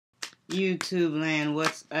YouTube land,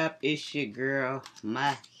 what's up? It's your girl,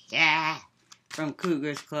 Maya, from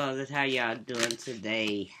Cougar's Closet. How y'all doing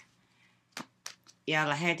today? Y'all,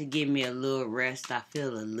 I had to give me a little rest. I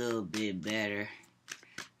feel a little bit better.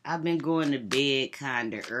 I've been going to bed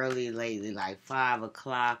kind of early lately, like 5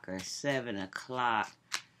 o'clock or 7 o'clock.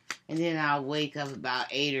 And then I'll wake up about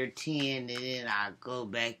 8 or 10, and then I'll go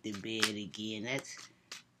back to bed again.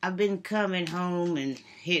 I've been coming home and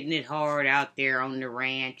hitting it hard out there on the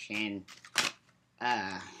ranch, and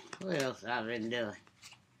what else I've been doing?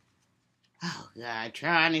 Oh God,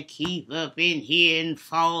 trying to keep up in here and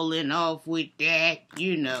falling off with that,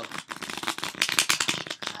 you know.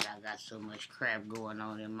 God, I got so much crap going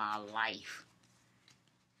on in my life.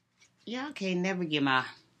 Y'all can't never get my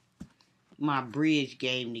bridge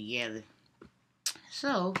game together.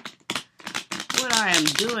 So, what I am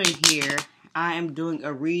doing here, I am doing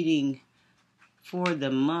a reading for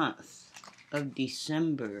the month of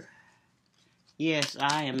December. Yes,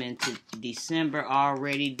 I am into December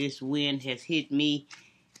already. This wind has hit me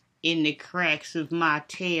in the cracks of my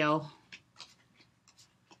tail.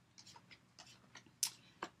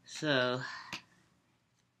 So,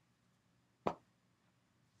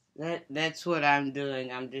 that's what I'm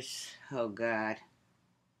doing. I'm just, oh God.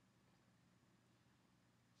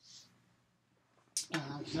 Oh,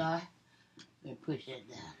 I'm sorry. Let me push that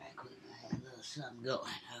down right quick. I had a little something going.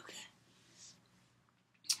 Okay.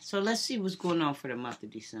 So let's see what's going on for the month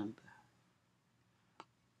of December.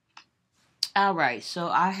 Alright, so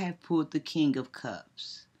I have pulled the King of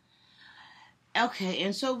Cups. Okay,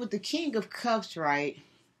 and so with the King of Cups, right,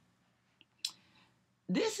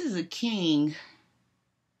 this is a king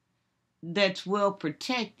that's well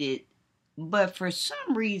protected, but for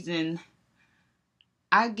some reason,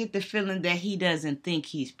 I get the feeling that he doesn't think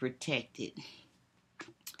he's protected.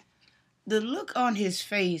 The look on his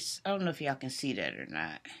face, I don't know if y'all can see that or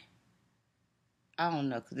not. I don't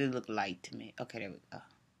know, because it looked light to me. Okay, there we go.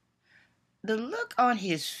 The look on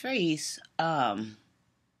his face, it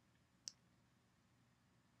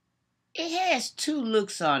has two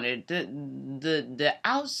looks on it. The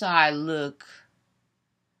outside look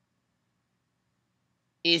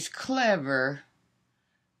is clever,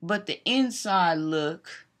 but the inside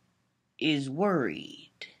look is worried.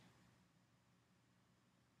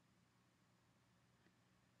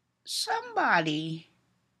 Somebody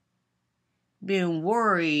been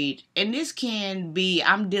worried, and this can be,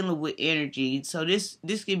 I'm dealing with energy, so this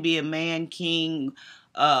can be a man king.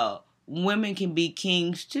 Women can be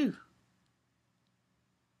kings too.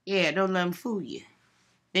 Yeah, don't let them fool you.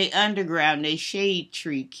 They underground, they shade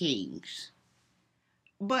tree kings.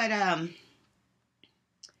 But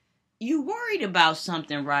you worried about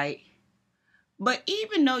something, right? But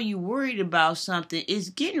even though you worried about something, it's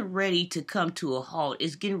getting ready to come to a halt.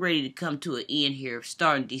 It's getting ready to come to an end here,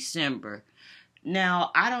 starting December. Now,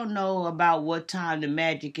 I don't know about what time the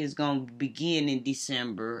magic is going to begin in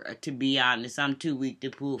December, to be honest. I'm too weak to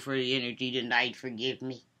pull for the energy tonight, forgive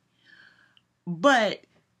me. But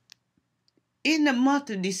in the month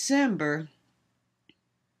of December,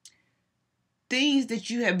 things that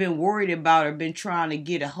you have been worried about or been trying to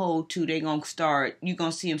get a hold to, you're going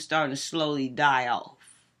to see them starting to slowly die off.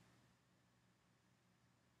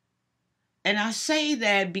 And I say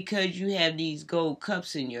that because you have these gold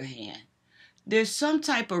cups in your hand. There's some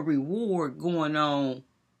type of reward going on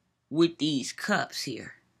with these cups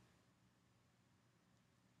here.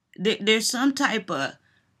 There's some type of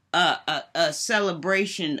a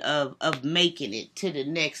celebration of making it to the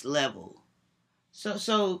next level.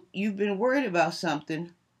 So you've been worried about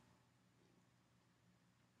something,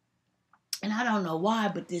 and I don't know why,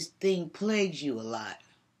 but this thing plagues you a lot.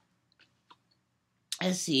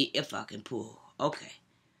 Let's see if I can pull. Okay.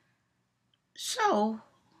 So,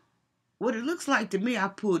 what it looks like to me, I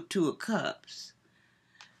pulled 2 of Cups.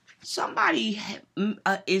 Somebody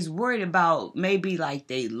is worried about maybe like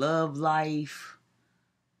they love life,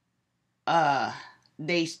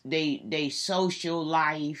 they social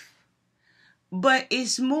life, but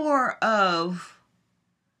it's more of,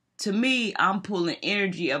 to me, I'm pulling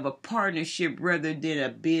energy of a partnership rather than a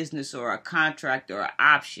business or a contract or an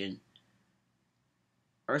option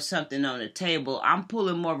or something on the table. I'm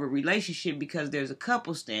pulling more of a relationship because there's a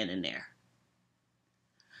couple standing there.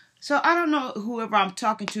 So I don't know whoever I'm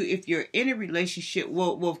talking to, if you're in a relationship,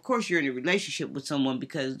 well, of course you're in a relationship with someone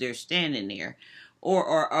because they're standing there,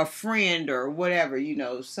 or a friend or whatever, you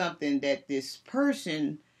know, something that this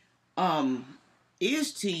person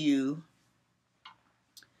is to you.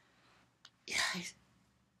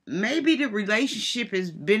 Maybe the relationship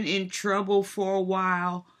has been in trouble for a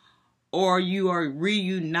while, or you are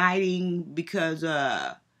reuniting because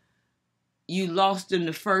you lost them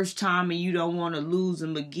the first time and you don't want to lose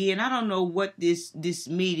them again. I don't know what this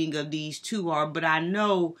meeting of these two are, but I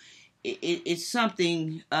know it's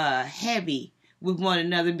something heavy with one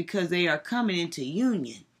another because they are coming into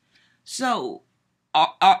union. So,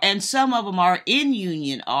 and some of them are in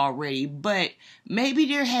union already, but maybe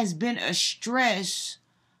there has been a stress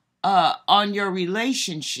on your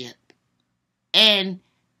relationship, and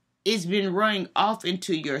it's been running off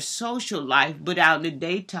into your social life, but out in the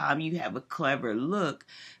daytime you have a clever look.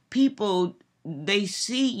 People, they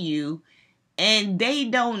see you and they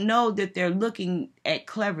don't know that they're looking at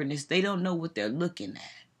cleverness. They don't know what they're looking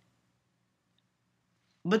at.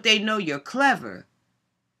 But they know you're clever.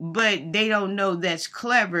 But they don't know that's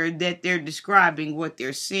clever, that they're describing what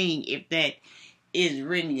they're seeing. If that is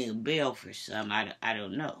ringing a bell for some, I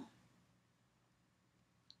don't know.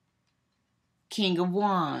 King of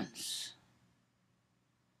Wands.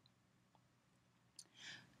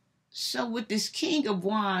 So with this King of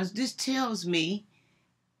Wands, this tells me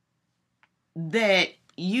that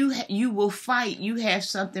you will fight. You have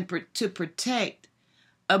something to protect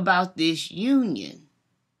about this union.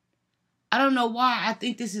 I don't know why. I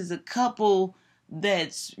think this is a couple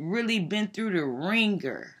that's really been through the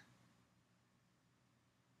ringer.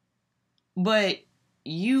 But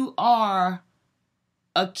you are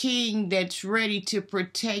a king that's ready to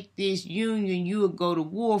protect this union. You will go to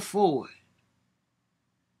war for it.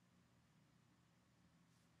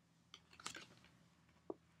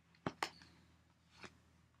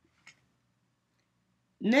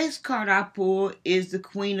 Next card I pulled is the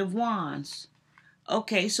Queen of Wands.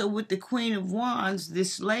 Okay, so with the Queen of Wands,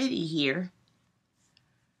 this lady here,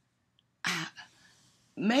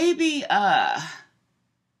 maybe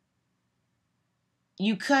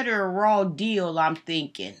you cut her a raw deal, I'm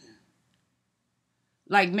thinking.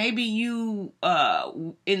 Like maybe you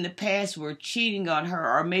in the past were cheating on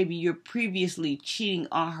her, or maybe you're previously cheating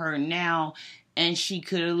on her now and she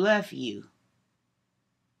could have left you.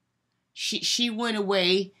 She went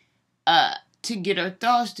away to get her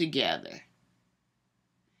thoughts together.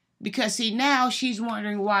 Because see, now she's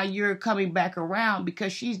wondering why you're coming back around,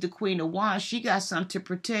 because she's the Queen of Wands. She got something to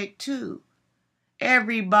protect too.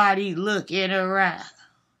 Everybody looking around,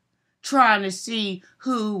 trying to see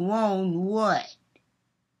who won what.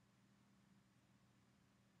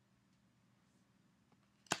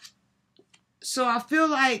 So I feel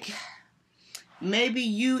like maybe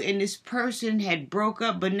you and this person had broke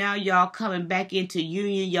up, but now y'all coming back into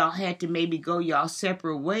union. Y'all had to maybe go y'all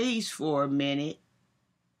separate ways for a minute.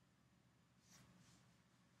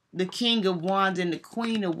 The King of Wands and the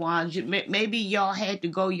Queen of Wands, maybe y'all had to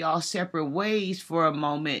go y'all separate ways for a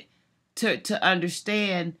moment to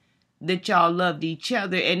understand that y'all loved each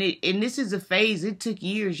other. And this is a phase. It took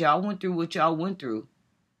years. Y'all went through what y'all went through.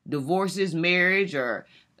 Divorces, marriage, or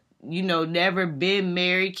never been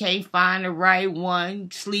married, can't find the right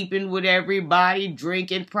one, sleeping with everybody,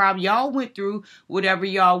 drinking, probably. Y'all went through whatever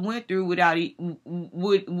y'all went through without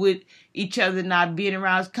with each other not being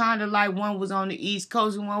around. It's kind of like one was on the East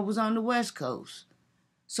Coast and one was on the West Coast.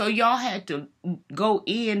 So y'all had to go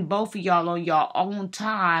in, both of y'all, on your own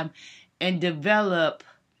time and develop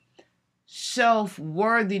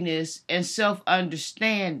self-worthiness and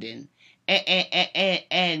self-understanding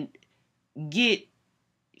and get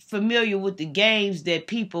familiar with the games that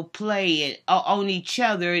people play on each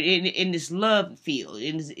other in this love field,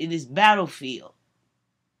 in this battlefield.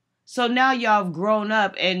 So now y'all have grown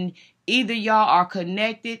up, and either y'all are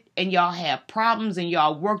connected and y'all have problems and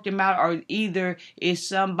y'all work them out, or either it's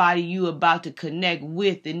somebody you about to connect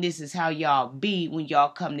with, and this is how y'all be when y'all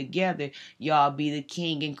come together. Y'all be the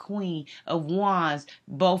King and Queen of Wands.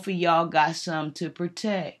 Both of y'all got something to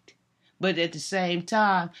protect, but at the same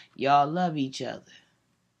time, y'all love each other.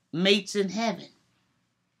 Mates in heaven.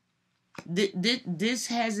 This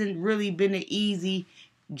hasn't really been an easy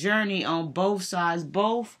journey on both sides.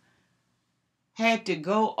 Both had to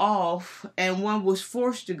go off, and one was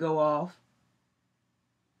forced to go off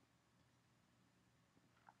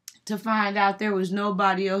to find out there was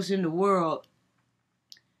nobody else in the world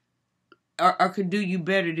or could do you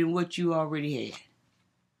better than what you already had.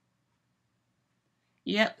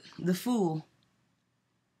 Yep, the Fool.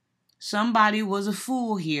 Somebody was a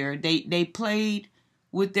fool here. They played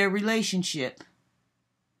with their relationship.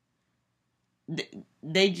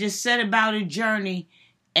 They just set about a journey,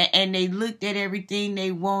 and they looked at everything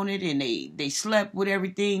they wanted, and they slept with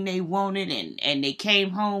everything they wanted, and they came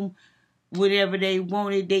home whatever they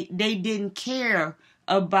wanted. They didn't care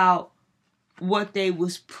about what they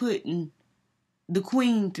was putting the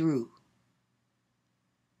queen through.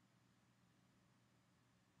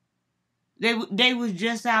 They was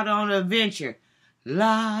just out on an adventure,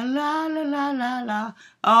 La, la, la, la, la, la.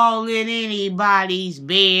 All in anybody's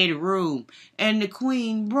bedroom. And the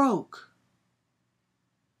queen broke.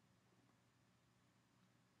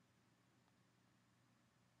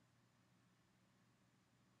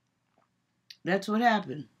 That's what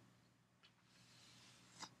happened.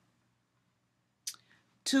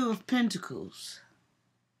 Two of Pentacles.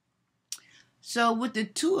 So with the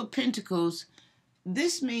Two of Pentacles,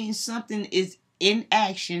 this means something is in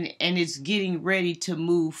action and it's getting ready to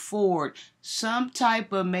move forward. Some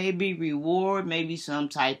type of maybe reward, maybe some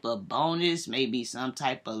type of bonus, maybe some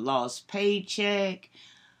type of lost paycheck.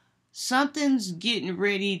 Something's getting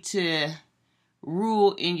ready to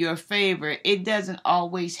rule in your favor. It doesn't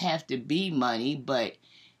always have to be money, but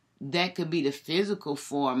that could be the physical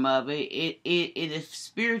form of it. In the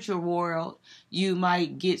spiritual world, you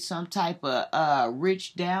might get some type of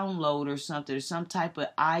rich download or something, or some type of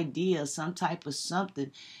idea, some type of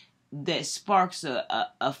something that sparks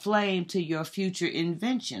a flame to your future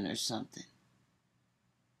invention or something.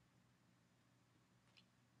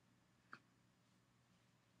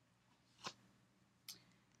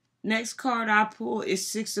 Next card I pull is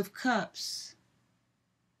Six of Cups.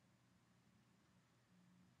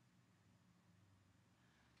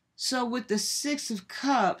 So with the Six of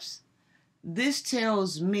Cups, this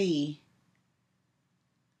tells me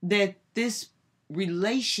that this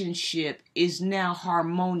relationship is now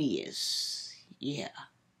harmonious. Yeah.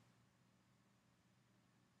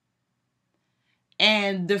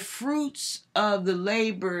 And the fruits of the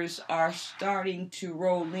labors are starting to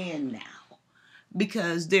roll in now,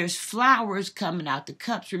 because there's flowers coming out the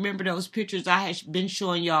cups. Remember those pictures I had been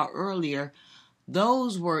showing y'all earlier?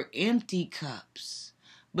 Those were empty cups.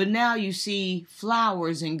 But now you see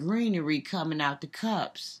flowers and greenery coming out the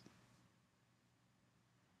cups.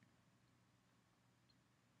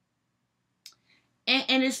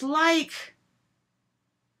 And it's like,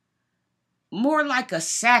 more like a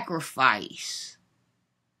sacrifice.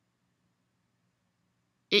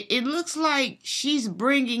 It looks like she's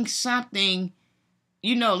bringing something,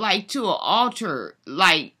 like to an altar,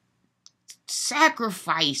 like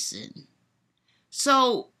sacrificing.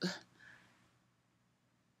 So,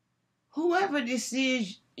 whoever this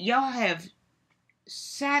is, y'all have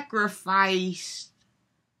sacrificed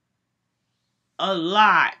a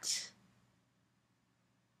lot.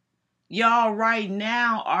 Y'all right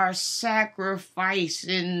now are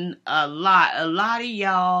sacrificing a lot. A lot of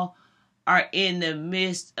y'all are in the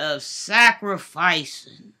midst of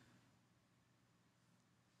sacrificing.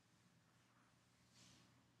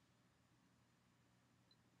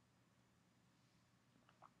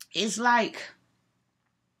 It's like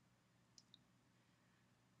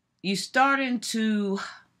you're starting to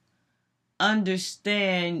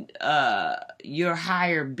understand your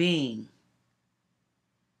higher being.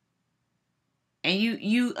 And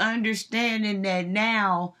you understanding that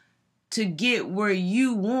now, to get where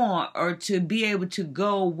you want, or to be able to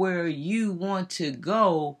go where you want to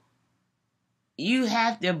go, you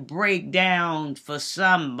have to break down for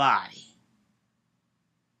somebody.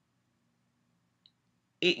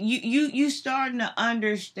 You starting to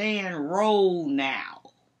understand role now.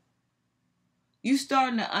 You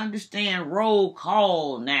starting to understand roll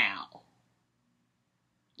call now.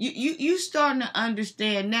 You starting to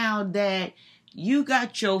understand now that you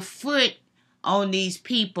got your foot on these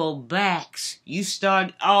people's backs. You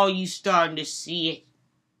starting to see it.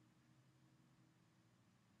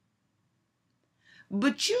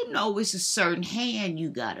 But it's a certain hand you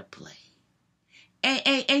gotta play.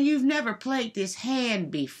 And you've never played this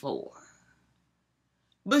hand before.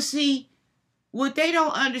 But see, what they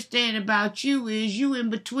don't understand about you is you in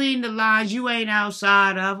between the lines. You ain't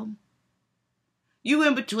outside of them. You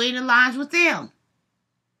in between the lines with them.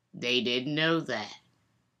 They didn't know that.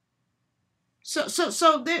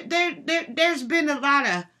 So there's been a lot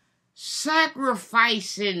of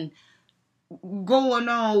sacrificing going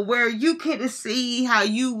on, where you could have seen how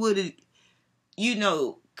you would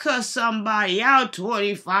have, cuss somebody out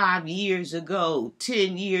 25 years ago,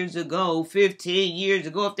 10 years ago, 15 years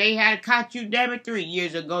ago. If they had caught you, damn it, 3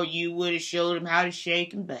 years ago, you would have showed them how to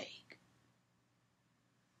shake and bake.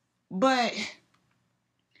 But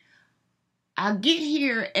I get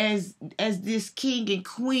here as this king and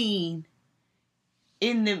queen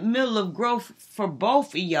in the middle of growth for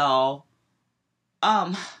both of y'all.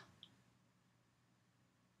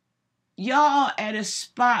 Y'all at a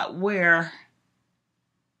spot where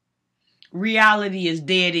reality is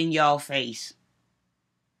dead in y'all face.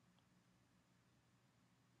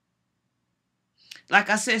 Like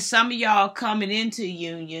I said, some of y'all coming into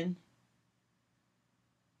union.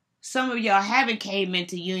 Some of y'all haven't came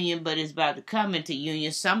into union, but it's about to come into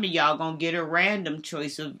union. Some of y'all gonna get a random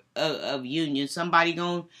choice of union. Somebody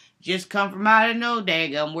gonna just come from out of no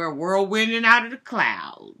daggum. We're whirlwinding out of the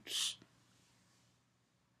clouds.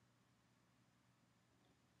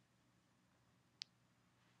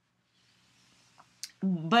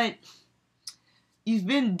 But you've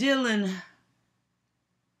been dealing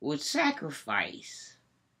with sacrifice.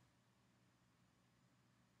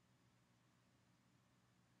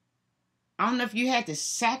 I don't know if you had to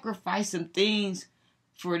sacrifice some things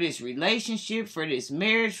for this relationship, for this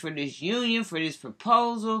marriage, for this union, for this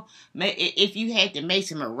proposal. If you had to make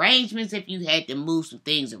some arrangements, if you had to move some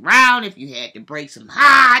things around, if you had to break some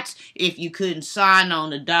hearts, if you couldn't sign on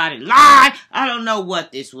the dotted line. I don't know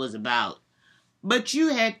what this was about. But you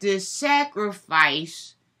had to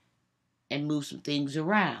sacrifice and move some things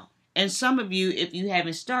around. And some of you, if you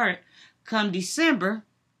haven't started, come December,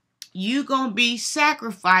 you gonna be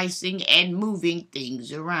sacrificing and moving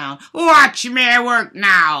things around. Watch me work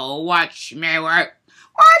now. Watch me work.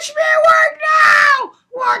 Watch me work now.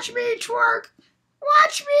 Watch me twerk.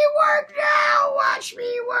 Watch me work now. Watch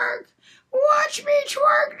me work. Watch me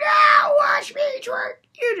twerk now. Watch me twerk.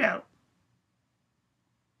 You know.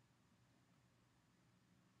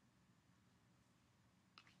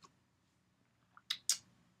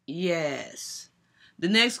 Yes. The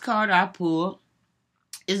next card I pulled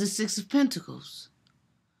is the Six of Pentacles.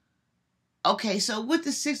 Okay, so with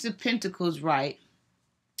the Six of Pentacles, right,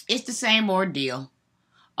 it's the same ordeal.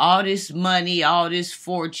 All this money, all this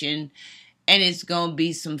fortune, and it's going to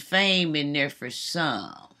be some fame in there for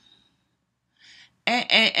some.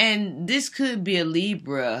 And this could be a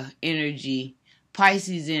Libra energy,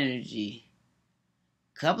 Pisces energy,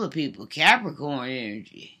 a couple of people, Capricorn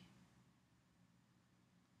energy.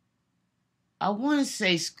 I want to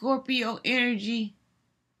say Scorpio energy,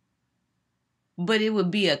 but it would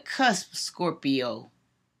be a cusp Scorpio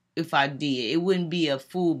if I did. It wouldn't be a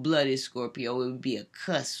full-blooded Scorpio. It would be a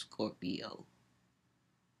cusp Scorpio.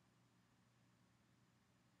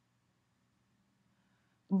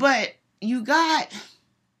 But you got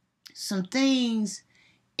some things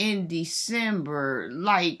in December,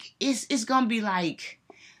 like it's going to be like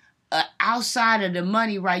outside of the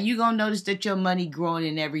money, right? You're going to notice that your money growing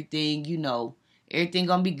and everything, you know, everything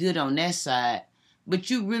going to be good on that side.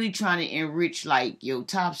 But you really trying to enrich, like, your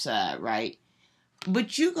top side, right?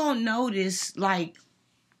 But you going to notice, like,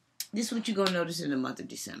 this is what you're going to notice in the month of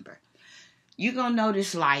December. You're going to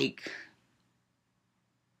notice, like,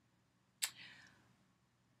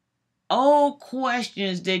 old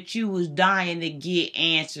questions that you was dying to get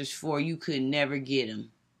answers for. You could never get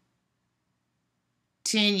them.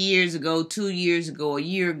 10 years ago, 2 years ago, a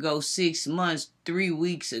year ago, 6 months, 3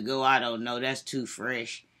 weeks ago. I don't know. That's too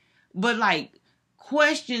fresh. But, like,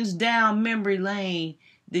 questions down memory lane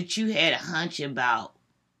that you had a hunch about.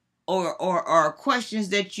 Or questions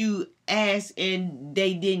that you asked and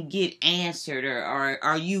they didn't get answered. Or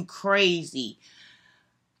are you crazy?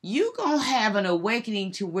 You gonna have an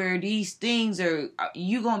awakening to where these things are,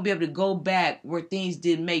 you gonna be able to go back where things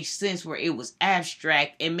didn't make sense, where it was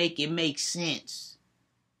abstract, and make it make sense.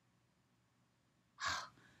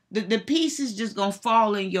 The pieces just gonna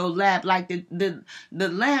fall in your lap, like the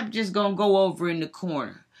lamp just gonna go over in the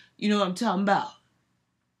corner. You know what I'm talking about?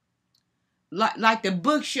 Like the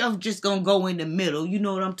bookshelf just gonna go in the middle. You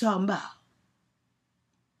know what I'm talking about?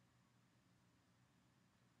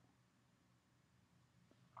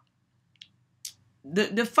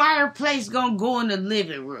 The fireplace gonna go in the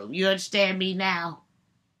living room. You understand me now?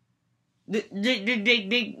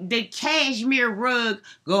 The cashmere rug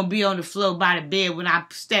gonna be on the floor by the bed when I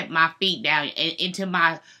step my feet down into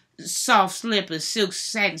my soft slippers, silk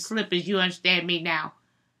satin slippers. You understand me now?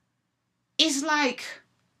 It's like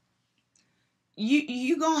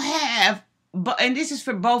you gonna have, and this is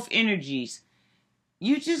for both energies.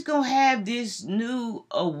 You just gonna have this new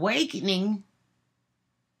awakening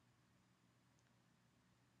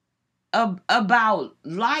about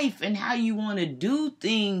life and how you want to do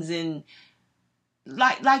things, and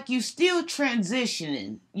like you still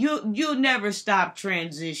transitioning. You'll never stop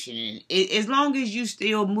transitioning. As long as you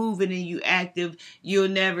still moving and you active, you'll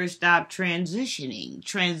never stop transitioning.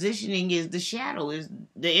 Transitioning is the shadow, is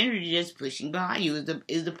the energy that's pushing behind you,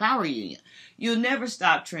 is the power union. You'll never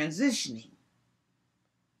stop transitioning.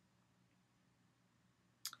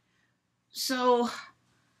 So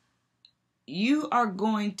you are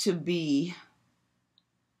going to be,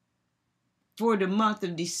 for the month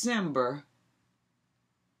of December,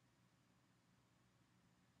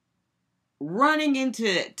 running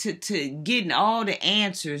into to getting all the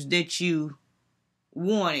answers that you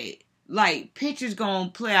wanted. like pictures gonna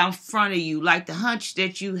play out in front of you, like the hunch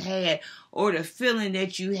that you had or the feeling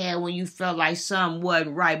that you had when you felt like something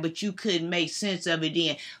wasn't right, but you couldn't make sense of it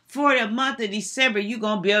then. For the month of December, you're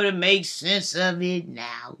gonna be able to make sense of it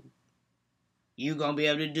now. You gonna be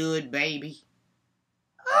able to do it, baby.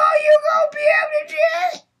 Oh, you gonna be able to do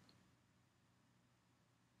it.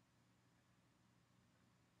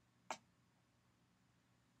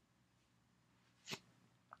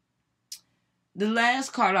 The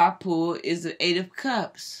last card I pulled is the Eight of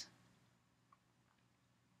Cups.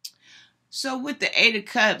 So with the Eight of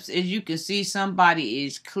Cups, as you can see, somebody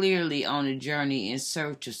is clearly on a journey in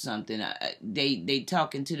search of something. They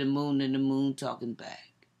talking to the moon and the moon talking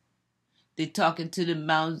back. They talking to the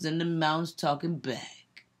mountains and the mountains talking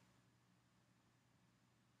back.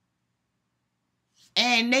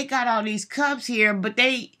 And they got all these cups here, but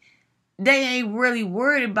they ain't really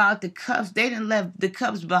worried about the cups. They done left the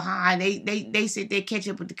cups behind. They said they catch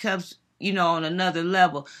up with the cups, you know, on another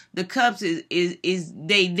level. The cups is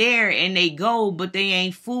they there and they go, but they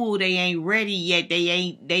ain't full. They ain't ready yet. They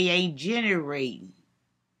ain't generating.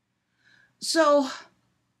 So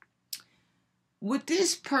with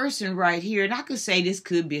this person right here, and I could say this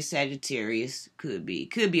could be a Sagittarius, could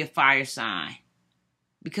be a fire sign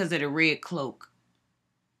because of the red cloak.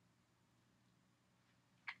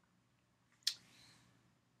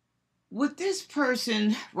 With this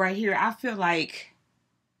person right here, I feel like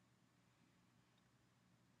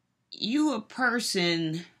you a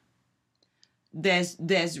person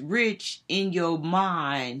that's rich in your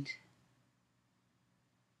mind,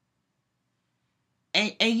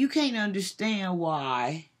 and you can't understand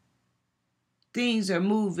why things are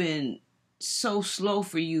moving so slow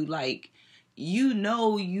for you. Like you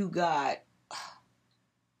got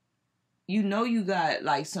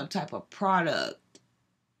like some type of product.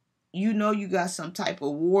 You got some type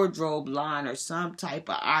of wardrobe line or some type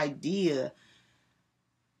of idea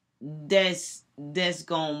that's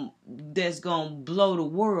gonna blow the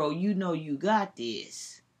world. You got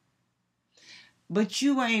this. But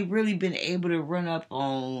you ain't really been able to run up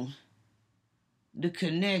on the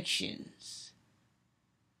connections.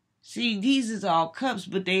 See, these is all cups,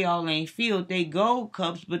 but they all ain't filled. They gold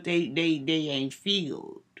cups, but they ain't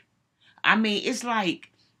filled. I mean, it's like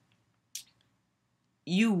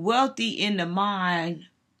you wealthy in the mind,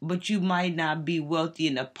 but you might not be wealthy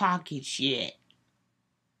in the pockets yet.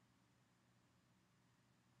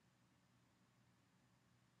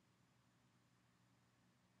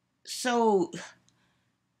 So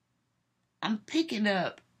I'm picking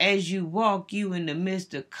up as you walk, you in the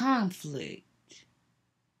midst of conflict.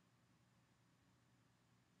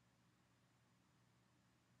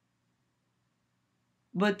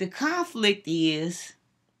 But the conflict is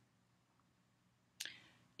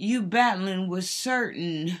you battling with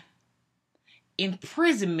certain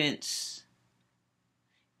imprisonments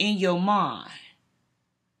in your mind.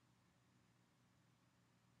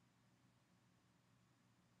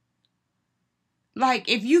 Like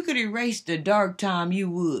if you could erase the dark time, you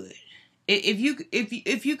would. If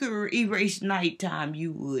you could erase nighttime,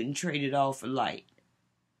 you would and trade it all for light.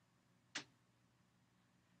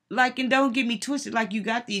 Like, and don't get me twisted, like you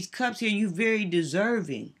got these cups here, you very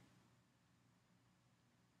deserving.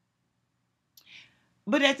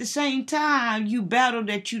 But at the same time, you battle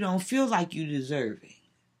that you don't feel like you deserving.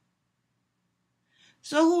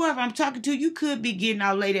 So whoever I'm talking to, you could be getting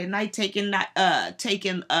out late at night taking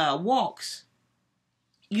walks.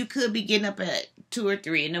 You could be getting up at 2 or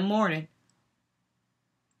 3 in the morning,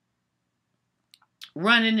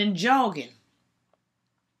 running and jogging.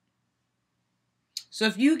 So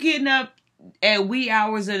if you getting up at wee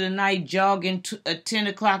hours of the night, jogging at 10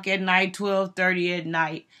 o'clock at night, 12:30 at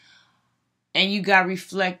night, and you got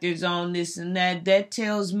reflectors on this and that, that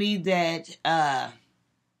tells me that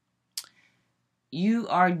you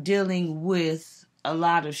are dealing with a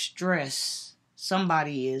lot of stress.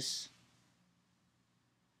 Somebody is.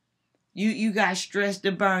 You got stress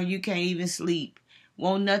to burn. You can't even sleep.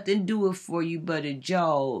 Won't nothing do it for you but a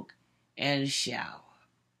jog and a shower.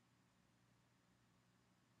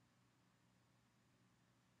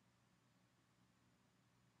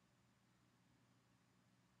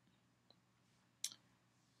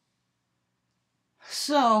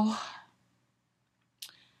 So,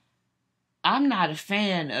 I'm not a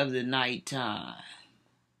fan of the nighttime.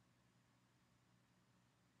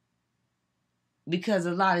 Because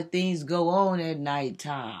a lot of things go on at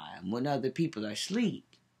nighttime when other people are asleep.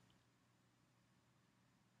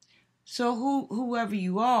 So whoever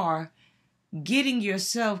you are, getting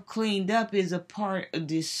yourself cleaned up is a part of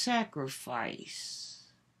this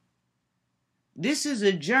sacrifice. This is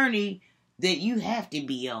a journey that you have to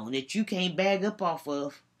be on, that you can't bag up off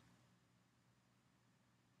of.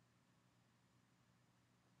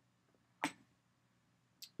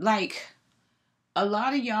 like, a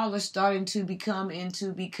lot of y'all are starting to become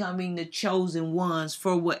into becoming the chosen ones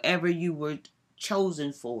for whatever you were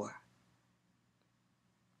chosen for.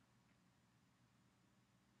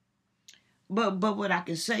 But what I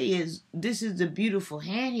can say is, this is the beautiful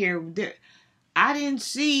hand here. I didn't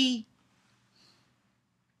see.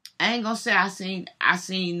 I ain't gonna say I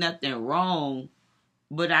seen nothing wrong,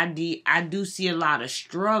 but I do see a lot of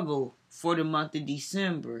struggle for the month of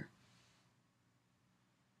December.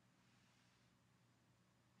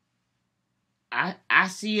 I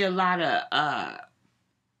see a lot of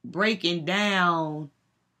breaking down,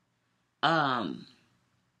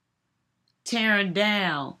 tearing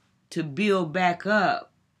down to build back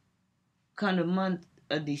up come the month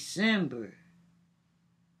of December.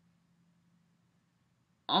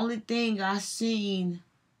 Only thing I seen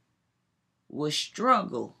was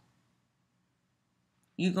struggle.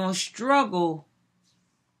 You're gonna struggle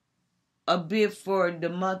a bit for the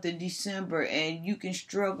month of December, and you can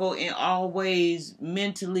struggle in all ways,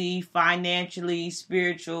 mentally, financially,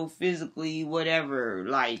 spiritual, physically, whatever,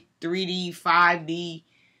 like 3D, 5D,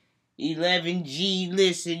 11G.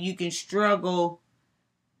 Listen, you can struggle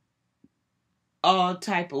all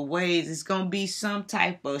type of ways. It's gonna be some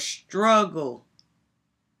type of struggle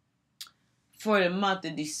for the month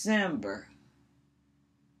of December.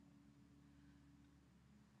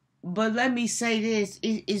 But let me say this,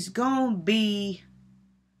 it's gonna be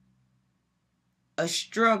a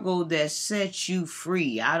struggle that sets you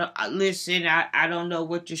free. I don't know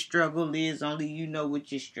what your struggle is, only you know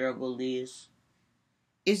what your struggle is.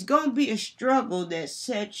 It's gonna be a struggle that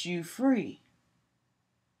sets you free.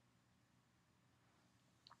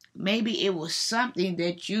 Maybe it was something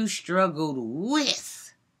that you struggled with.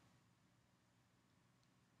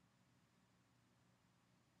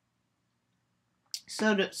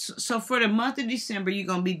 So for the month of December, you're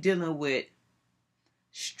going to be dealing with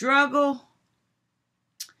struggle,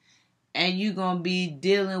 and you're going to be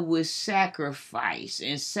dealing with sacrifice,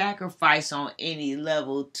 and sacrifice on any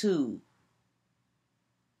level too.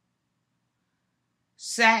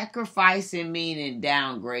 Sacrificing meaning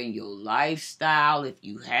downgrading your lifestyle if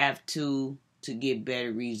you have to get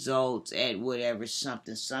better results at whatever,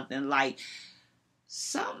 something like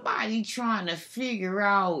somebody trying to figure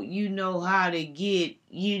out, how to get,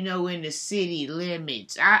 in the city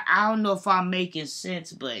limits. I don't know if I'm making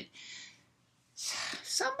sense, but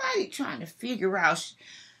somebody trying to figure out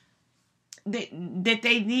that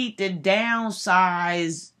they need to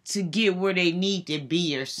downsize to get where they need to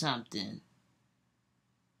be or something.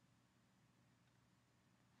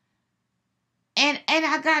 And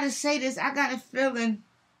I gotta say this, I got a feeling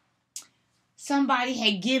somebody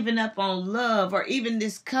had given up on love, or even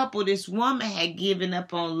this couple, this woman had given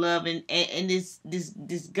up on love, and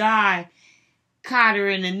this guy caught her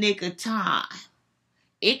in the nick of time.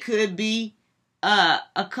 It could be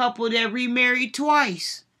a couple that remarried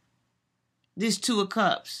twice. This Two of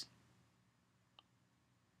Cups.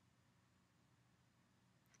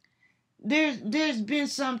 There's been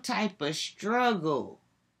some type of struggle.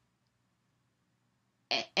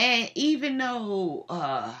 And even though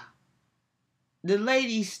the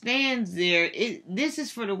lady stands there, this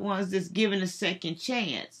is for the ones that's given a second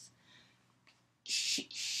chance.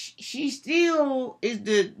 She still is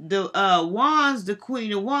the wands, the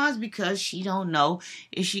queen of wands, because she don't know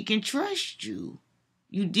if she can trust you.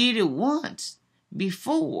 You did it once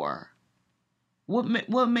before. What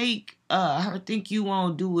make her think you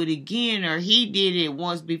won't do it again, or he did it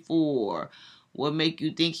once before? What make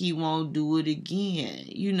you think he won't do it again?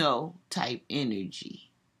 Type energy.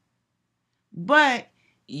 But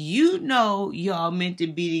y'all meant to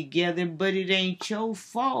be together, but it ain't your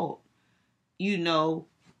fault, that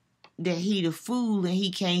he the fool and he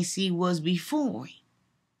can't see what's before him.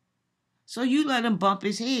 So you let him bump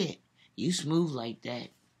his head. You smooth like that.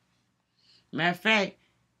 Matter of fact,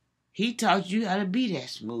 he taught you how to be that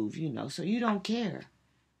smooth, so you don't care.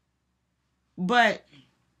 But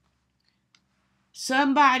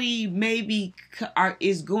somebody maybe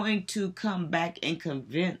is going to come back and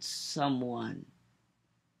convince someone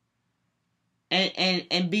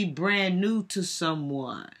and be brand new to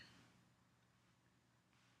someone.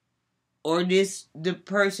 Or the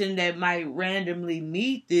person that might randomly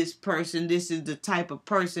meet this person, this is the type of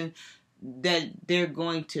person that they're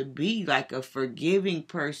going to be, like a forgiving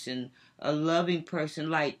person, a loving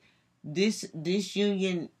person. Like this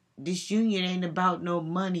union ain't about no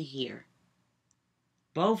money here.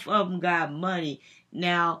 Both of them got money.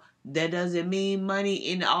 Now, that doesn't mean money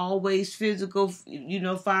in always physical,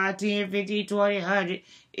 5, 10, 15, 20, 100.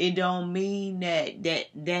 It don't mean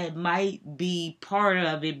that might be part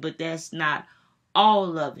of it, but that's not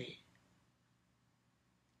all of it.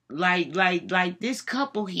 like this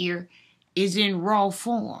couple here is in raw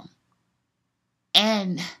form.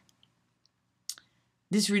 And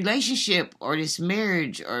this relationship or this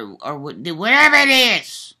marriage or whatever it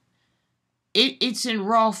is, it's in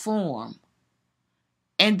raw form.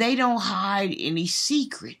 And they don't hide any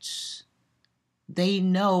secrets. They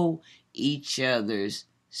know each other's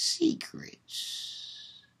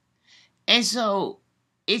secrets. And so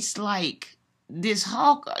it's like this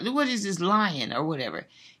hawk, what is this lion or whatever,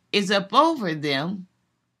 is up over them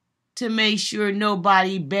to make sure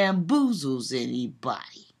nobody bamboozles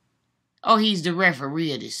anybody. Oh, he's the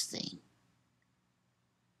referee of this thing.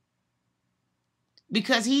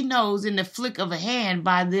 Because he knows in the flick of a hand,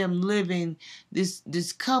 by them living,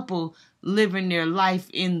 this couple living their life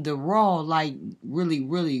in the raw, like really,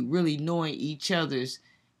 really, really knowing each other's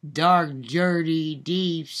dark, dirty,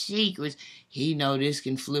 deep secrets, he know this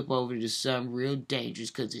can flip over to something real dangerous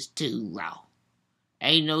because it's too raw.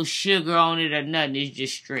 Ain't no sugar on it or nothing. It's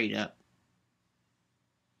just straight up.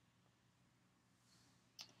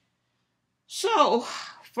 So,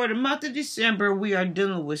 for the month of December, we are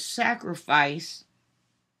dealing with sacrifice.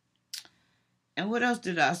 And what else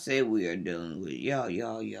did I say we are dealing with? Y'all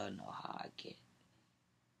know how I get.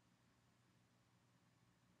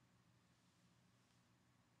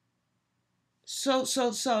 So,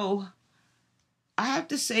 I have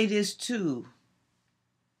to say this too.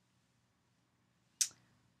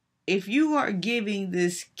 If you are giving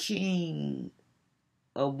this King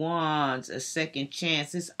of Wands a second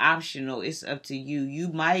chance, it's optional. It's up to you. You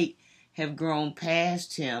might have grown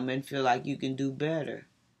past him and feel like you can do better.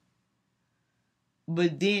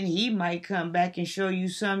 But then he might come back and show you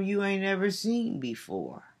something you ain't ever seen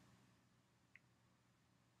before.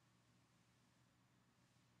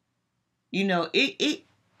 You know, it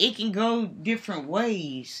can go different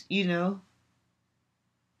ways, you know.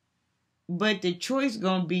 But the choice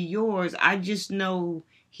gonna be yours. I just know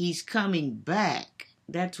he's coming back.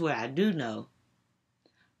 That's what I do know.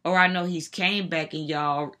 Or I know he's came back and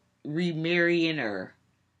y'all remarrying or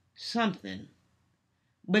something.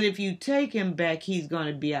 But if you take him back, he's going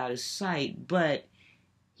to be out of sight. But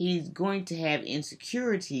he's going to have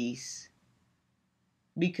insecurities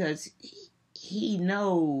because he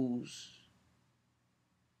knows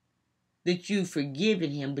that you've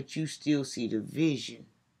forgiven him, but you still see the vision.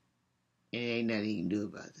 And ain't nothing he can do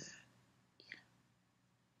about that.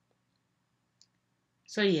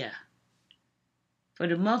 So yeah, for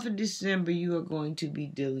the month of December, you are going to be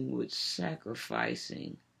dealing with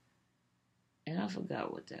sacrificing. And I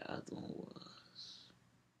forgot what that other one was.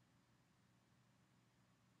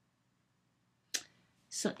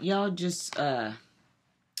 So y'all just,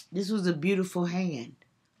 this was a beautiful hand.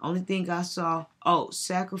 Only thing I saw,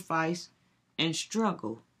 sacrifice and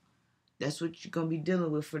struggle. That's what you're going to be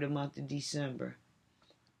dealing with for the month of December.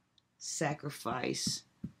 Sacrifice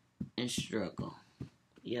and struggle.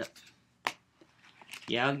 Yep.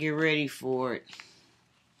 Y'all get ready for it.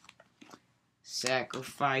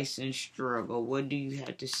 Sacrifice and struggle. What do you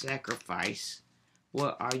have to sacrifice?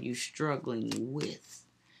 What are you struggling with?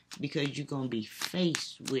 Because you're going to be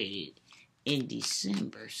faced with it in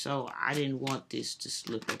December. So I didn't want this to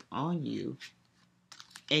slip up on you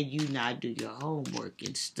and you not do your homework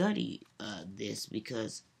and study this,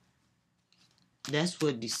 because that's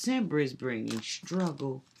what December is bringing,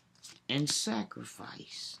 struggle and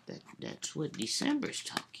sacrifice. That's what December is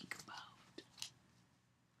talking about.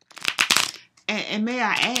 And may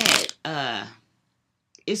I add,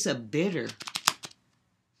 it's a bitter,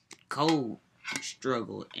 cold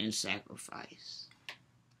struggle and sacrifice.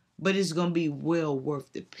 But it's going to be well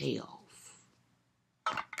worth the payoff.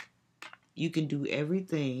 You can do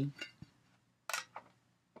everything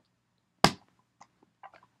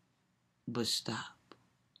but stop.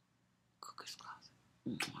 Cooker's Closet.